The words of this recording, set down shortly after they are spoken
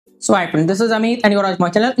So hi friend, this is Amit and you are watching my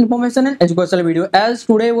channel Information and Educational Video. As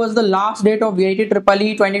today was the last date of VITEEE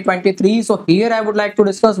 2023, so here I would like to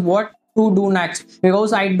discuss what to do next,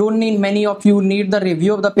 because I don't need many of you need the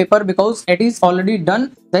review of the paper because it is already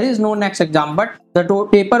done. There is no next exam, but the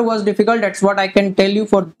paper was difficult. That's what I can tell you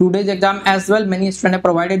for today's exam as well. Many students have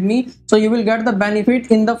provided me, so you will get the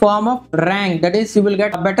benefit in the form of rank. That is, you will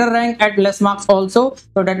get a better rank at less marks also.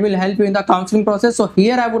 So that will help you in the counseling process. So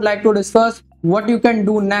here I would like to discuss what you can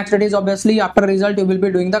do next. That is, obviously after result you will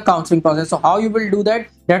be doing the counseling process. So how you will do that,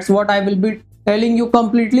 that's what I will be telling you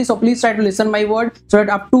completely. So please try to listen my word, so that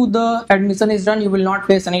up to the admission is done you will not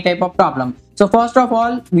face any type of problem. So first of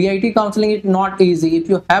all, VITEEE counseling is not easy. If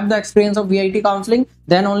you have the experience of VITEEE counseling,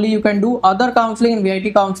 then only you can do. Other counseling and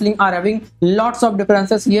VITEEE counseling are having lots of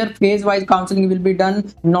differences. Here phase wise counseling will be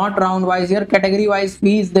done, not round wise. Here category wise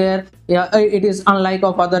fee is there. Yeah, it is unlike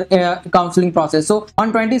of other counseling process. So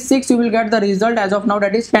on 26 you will get the result. As of now,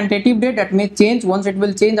 that is tentative date, that may change. Once it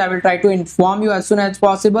will change, I will try to inform you as soon as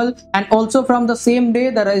possible. And also from the same day,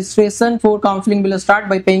 the registration for counseling will start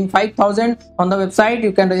by paying 5,000 on the website.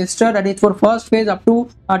 You can register. That is for first phase up to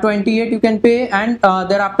 28 you can pay, and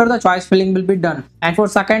thereafter the choice filling will be done. And for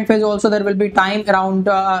second phase also there will be time around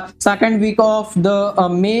second week of the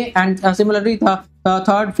May, and similarly the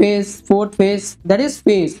third phase, fourth phase, that is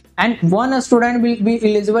phase, and one student will be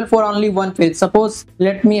eligible for only one phase. Suppose,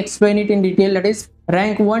 let me explain it in detail. That is,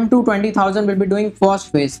 rank 1 to 20,000 will be doing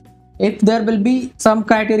first phase. If there will be some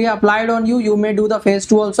criteria applied on you, you may do the phase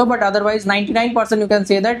 2 also, but otherwise 99% you can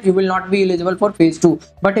say that you will not be eligible for phase 2.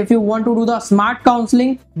 But if you want to do the smart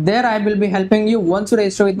counseling, there I will be helping you once you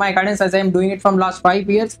register with my guidance, as I am doing it from last 5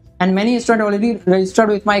 years, and many students already registered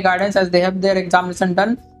with my guidance as they have their examination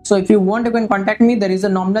done. So if you want, you can contact me. There is a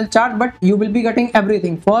nominal charge, but you will be getting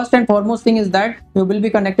everything. First and foremost thing is that you will be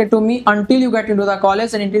connected to me until you get into the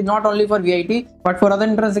college, and it is not only for VITEEE but for other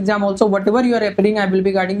entrance exam also. Whatever you are appearing, I will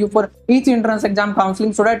be guiding you for each entrance exam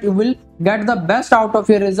counseling, so that you will get the best out of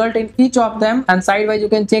your result in each of them. And sidewise you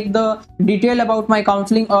can check the detail about my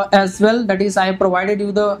counseling as well. That is, I have provided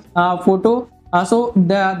you the photo. So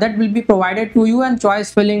that will be provided to you, and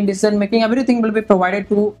choice filling, decision making, everything will be provided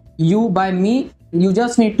to you by me. You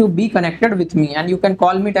just need to be connected with me, and you can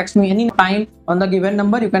call me, text me any time on the given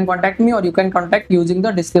number. You can contact me, or you can contact using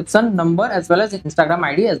the description number as well as Instagram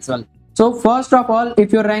ID as well. So first of all,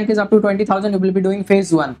 if your rank is up to 20,000, you will be doing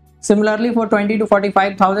phase 1. Similarly, for 20 to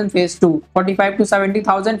 45,000, phase 2. 45 to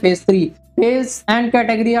 70,000, phase 3. Phase and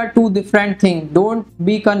category are two different things. Don't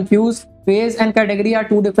be confused. Phase and category are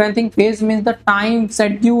two different things. Phase means the time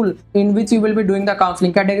schedule in which you will be doing the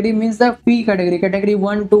counseling. Category means the fee category. Category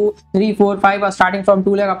 1, 2, 3, 4, 5 are starting from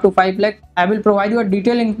 2 lakh up to 5 lakh. I will provide you a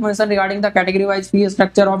detailed information regarding the category wise fee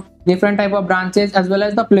structure of different type of branches, as well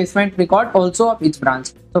as the placement record also of each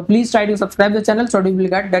branch. So please try to subscribe the channel, so you will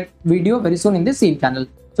get that video very soon in the same channel.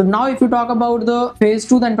 So now if you talk about the phase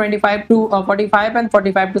 2, then 25 to 45 and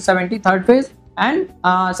 45 to 70 third phase, and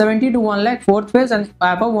 70 to 1 lakh fourth phase, and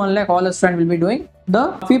above 1 lakh all students will be doing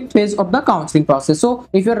the fifth phase of the counseling process. So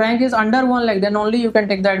if your rank is under 1 lakh, then only you can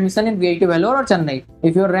take the admission in VITEEE Vellore or Chennai.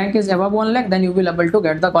 If your rank is above 1 lakh, then you will able to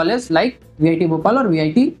get the college like VITEEE Bhopal or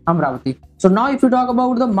VITEEE Amravati. So now if you talk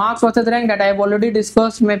about the marks versus rank, that I have already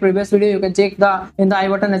discussed in my previous video, you can check in the I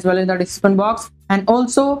button as well as in the description box. And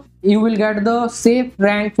also you will get the safe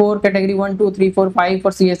rank for category 1, 2, 3, 4, 5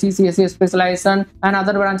 for CSE specialization and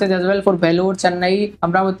other branches as well for Vellore, Chennai,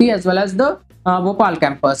 Amravati, as well as the Bhopal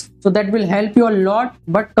campus. So that will help you a lot.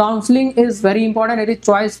 But counseling is very important. It is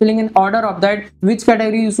choice filling in order of that, which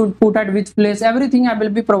category you should put at which place. Everything I will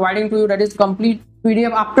be providing to you. That is complete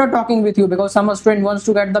PDF after talking with you, because some student wants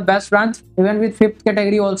to get the best branch even with fifth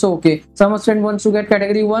category also okay. Some student wants to get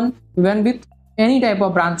category 1 even with any type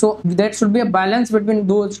of branch. So there should be a balance between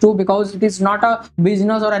those two, because it is not a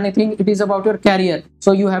business or anything. It is about your career.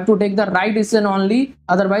 So you have to take the right decision only,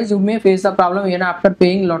 otherwise you may face the problem even after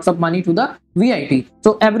paying lots of money to the VITEEE.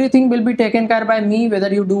 So everything will be taken care by me,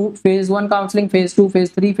 whether you do phase 1 counseling, phase 2,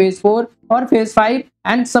 phase 3, phase 4 or phase 5.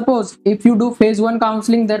 And suppose if you do phase 1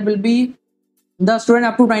 counseling, there will be the student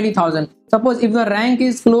up to 20,000. Suppose if the rank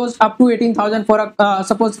is closed up to 18,000 for a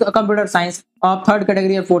suppose a computer science of third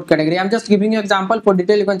category or fourth category. I'm just giving you example. For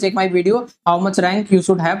detail you can check my video how much rank you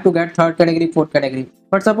should have to get third category, fourth category.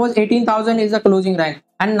 But suppose 18,000 is the closing rank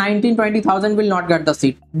and 19-20,000 will not get the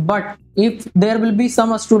seat. But if there will be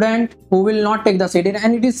some student who will not take the seat,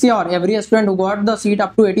 and it is sure every student who got the seat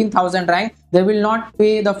up to 18,000 rank, they will not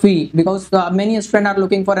pay the fee, because many students are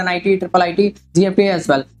looking for an IT, triple IT, GFA as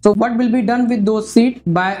well. So what will be done with those seats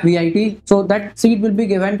by VITEEE? So that seat will be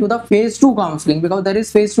given to the phase 2 counseling, because there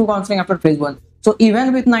is phase 2 counseling after phase 1. So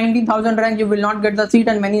even with 19,000 rank, you will not get the seat,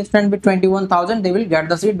 and many students with 21,000 they will get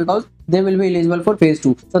the seat because they will be eligible for phase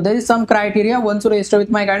 2. So there is some criteria. Once you register with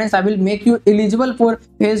my guidance, I will make you eligible for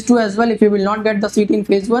phase 2 as well. If you will not get the seat in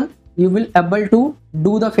phase 1, you will able to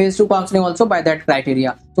do the phase 2 counseling also by that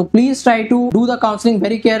criteria. So please try to do the counseling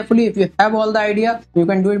very carefully. If you have all the idea, you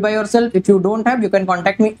can do it by yourself. If you don't have, you can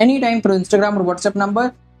contact me anytime through Instagram or WhatsApp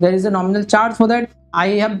number. There is a nominal charge for that. I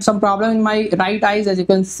have some problem in my right eyes, as you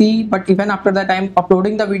can see, but even after that I am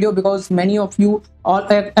uploading the video because many of you,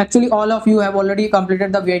 actually all of you have already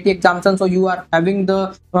completed the VITEEE examination, so you are having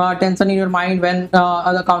the tension in your mind when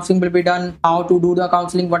the counseling will be done, how to do the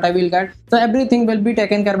counseling, what I will get. So everything will be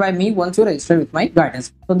taken care by me once you register with my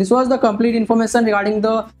guidance. So this was the complete information regarding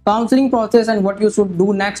the counseling process and what you should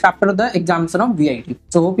do next after the examination of VITEEE.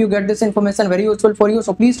 So hope you get this information very useful for you.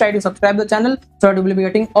 So please try to subscribe the channel so that you will be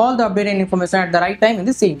getting all the updated information at the right time in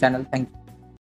the same channel. Thank you.